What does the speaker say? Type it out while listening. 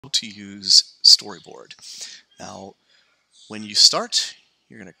to use Storyboard. Now, when you start,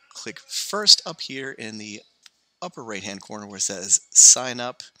 you're going to click first up here in the upper right hand corner where it says sign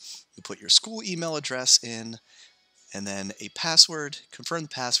up. You put your school email address in and then a password, confirm the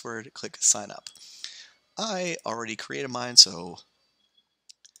password, click sign up. I already created mine, so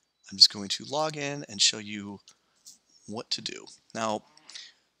I'm just going to log in and show you what to do. Now,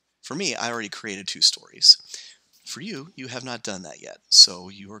 for me, I already created 2 stories. For you, you have not done that yet. So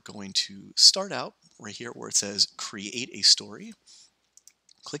you are going to start out right here where it says create a story.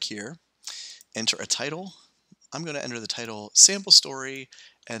 Click here, enter a title. I'm going to enter the title sample story,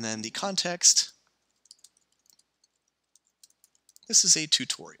 and then the context. This is a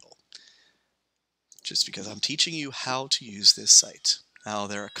tutorial, just because I'm teaching you how to use this site. Now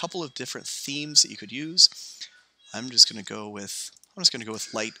there are a couple of different themes that you could use. I'm just going to go with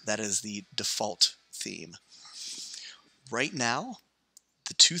light. That is the default theme. Right now,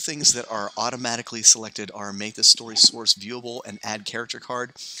 the 2 things that are automatically selected are make the story source viewable and add character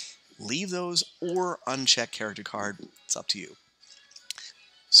card. Leave those or uncheck character card. It's up to you.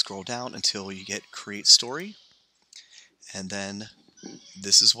 Scroll down until you get create story, and then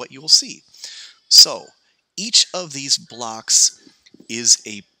this is what you will see. So each of these blocks is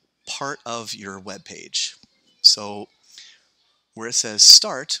a part of your web page. So where it says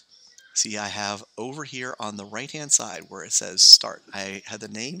start, see I have over here on the right hand side where it says start, I had the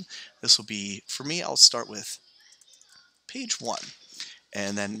name. This will be, for me, I'll start with page 1.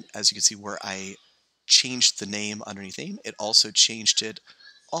 And then as you can see where I changed the name underneath name, it also changed it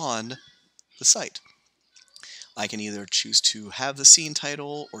on the site. I can either choose to have the scene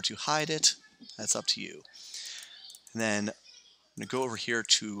title or to hide it. That's up to you. And then I'm going to go over here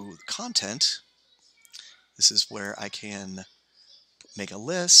to content. This is where I can make a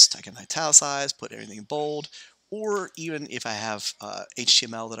list. I can italicize, put everything bold, or even if I have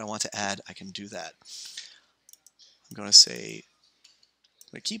HTML that I want to add, I can do that. I'm going to say,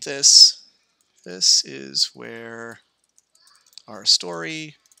 I'm going to keep this. This is where our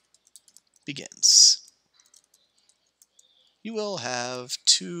story begins. You will have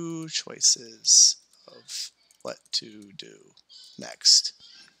 2 choices of what to do next.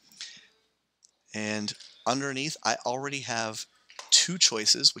 And underneath, I already have 2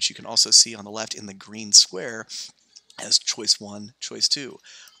 choices, which you can also see on the left in the green square as choice 1, choice 2.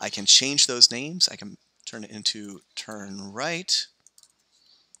 I can change those names. I can turn it into turn right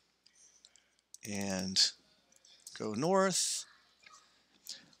and go north.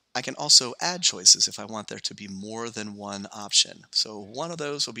 I can also add choices if I want there to be more than one option. So one of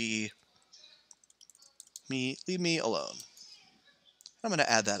those will be leave me alone. I'm going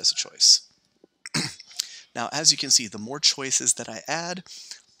to add that as a choice. Now, as you can see, the more choices that I add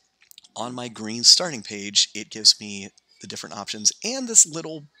on my green starting page, it gives me the different options and this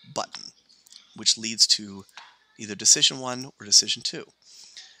little button, which leads to either decision 1 or decision 2.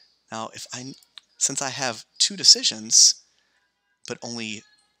 Now, since I have 2 decisions, but only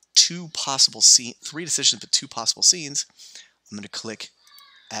 3 decisions, but 2 possible scenes, I'm going to click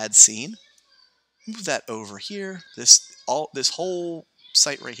Add Scene. Move that over here. This whole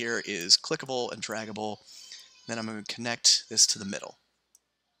site right here is clickable and draggable. Then I'm going to connect this to the middle.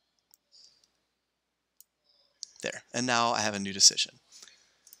 There, and now I have a new decision.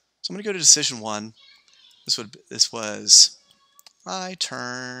 So I'm going to go to decision 1. This was I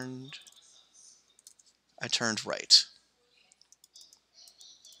turned right.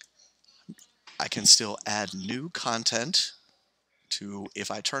 I can still add new content to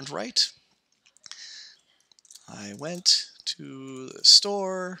if I turned right. I went to the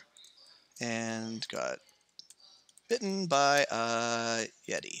store and got bitten by a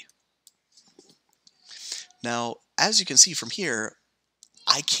Yeti. Now, as you can see from here,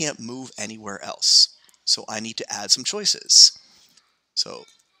 I can't move anywhere else. So I need to add some choices. So,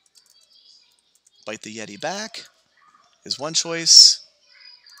 bite the Yeti back is one choice.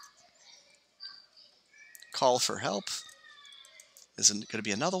 Call for help is going to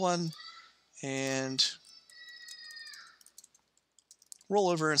be another one. And roll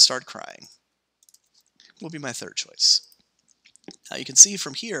over and start crying will be my 3rd choice. Now you can see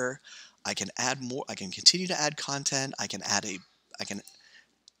from here, I can add more. I can continue to add content. I can add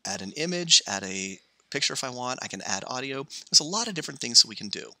an image, add a picture if I want. I can add audio. There's a lot of different things that we can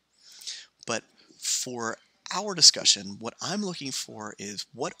do. But for our discussion, what I'm looking for is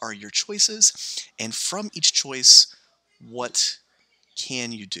what are your choices, and from each choice, what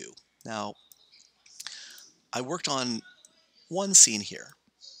can you do? Now, I worked on one scene here,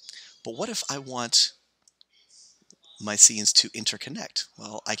 but what if I want my scenes to interconnect?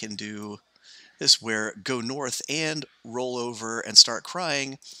 Well, I can do is where go north and roll over and start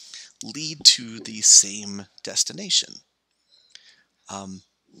crying lead to the same destination.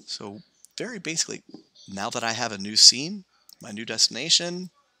 So very basically, now that I have a new scene, my new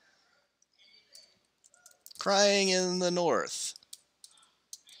destination, crying in the north.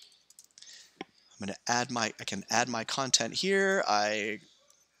 I'm going to add I can add my content here. I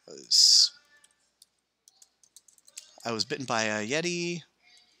was bitten by a Yeti,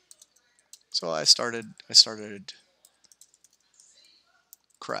 so I started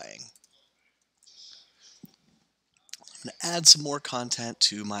crying. I'm going to add some more content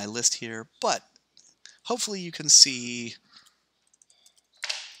to my list here, but hopefully you can see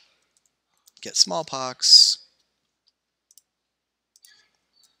get smallpox,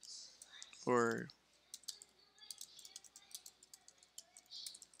 or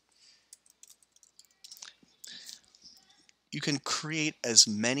you can create as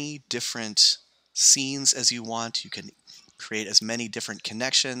many different scenes as you want. You can create as many different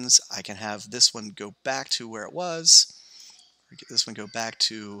connections. I can have this one go back to where it was, or get this one go back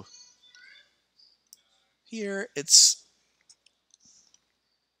to here. It's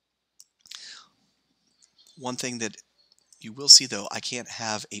one thing that you will see, though, I can't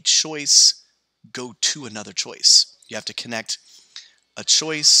have a choice go to another choice. You have to connect a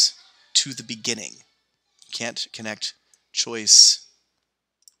choice to the beginning. You can't connect choice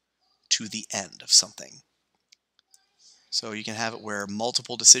to the end of something. So you can have it where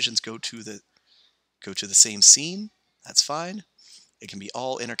multiple decisions go to the same scene. That's fine. It can be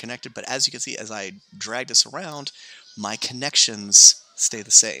all interconnected, but as you can see, as I drag this around, my connections stay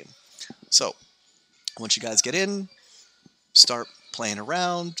the same. So once you guys get in, start playing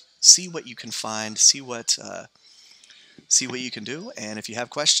around, see what you can find, see what you can do, and if you have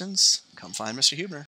questions, come find Mr. Huebner.